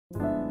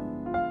I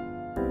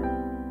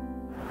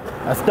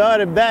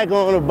started back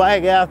on a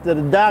bike after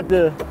the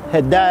doctor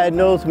had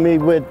diagnosed me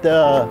with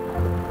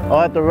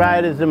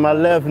arthritis in my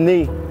left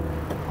knee.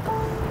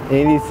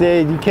 And he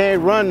said, you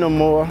can't run no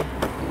more,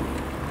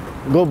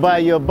 go buy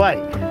your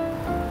bike.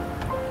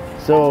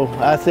 So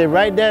I said,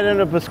 write that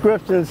in a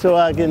prescription so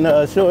I can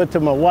show it to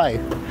my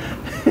wife.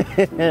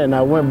 And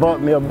I went and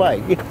bought me a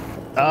bike.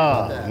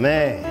 Oh,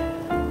 man.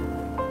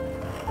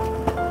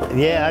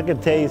 Yeah, I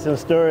could tell you some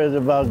stories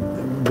about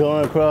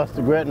going across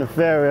the Gretna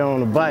ferry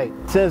on a bike.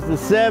 Since the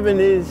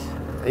 70s,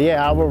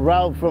 yeah, I would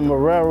route from a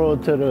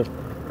railroad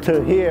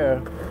to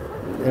here.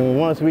 And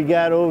once we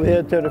got over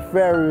here to the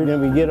ferry,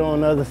 then we get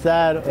on the other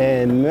side,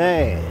 and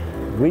man,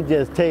 we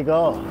just take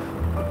off.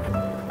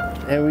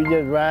 And we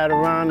just ride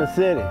around the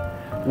city,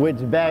 which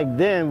back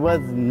then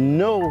was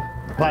no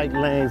bike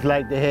lanes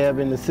like they have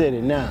in the city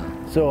now.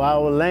 So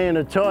our lane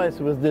of choice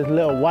was this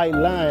little white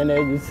line that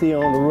you see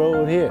on the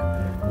road here.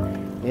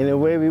 And the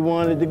way we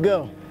wanted to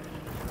go,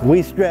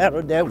 we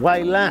straddled that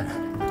white line.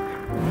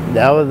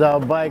 That was our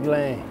bike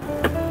lane.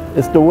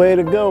 It's the way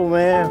to go,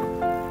 man.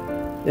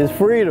 It's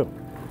freedom.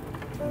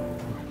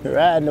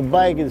 Riding a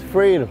bike is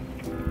freedom.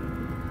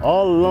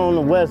 All along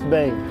the West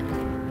Bank,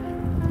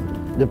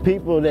 the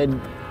people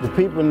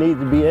need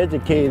to be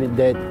educated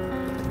that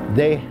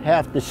they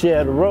have to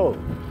share the road.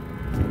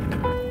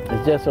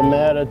 It's just a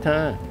matter of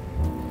time.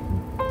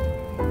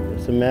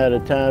 It's a matter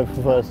of time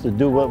for us to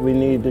do what we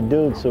need to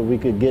do so we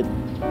could get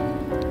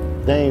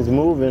things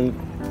moving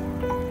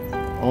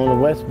on the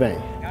West Bank.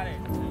 Got it.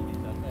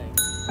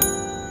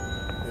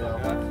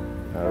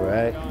 All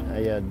right, how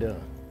y'all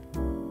doing?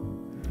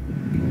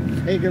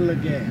 Take a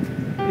look at it.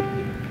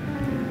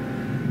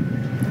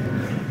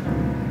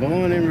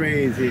 Born and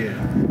raised here.